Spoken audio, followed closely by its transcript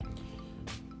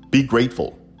Be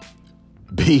grateful.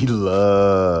 Be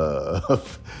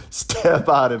love. Step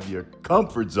out of your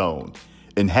comfort zone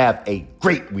and have a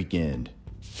great weekend.